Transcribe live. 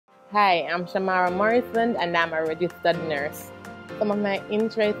Hi, I'm Shamara Morrison and I'm a registered nurse. Some of my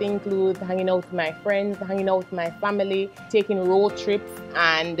interests include hanging out with my friends, hanging out with my family, taking road trips,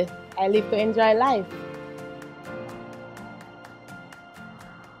 and I live to enjoy life.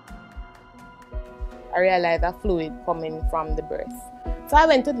 I realized a fluid coming from the breast. So I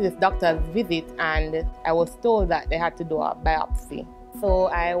went to this doctor's visit and I was told that they had to do a biopsy. So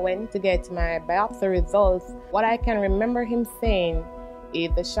I went to get my biopsy results. What I can remember him saying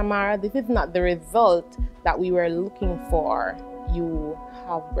is, Shamara, this is not the result that we were looking for. You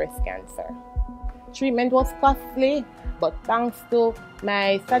have breast cancer. Treatment was costly, but thanks to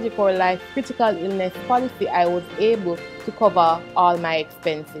my Sagicor Life critical illness policy, I was able to cover all my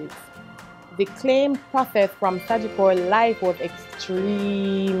expenses. The claim process from Sagicor Life was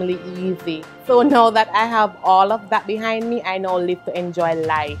extremely easy. So now that I have all of that behind me, I now live to enjoy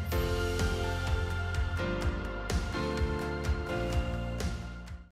life.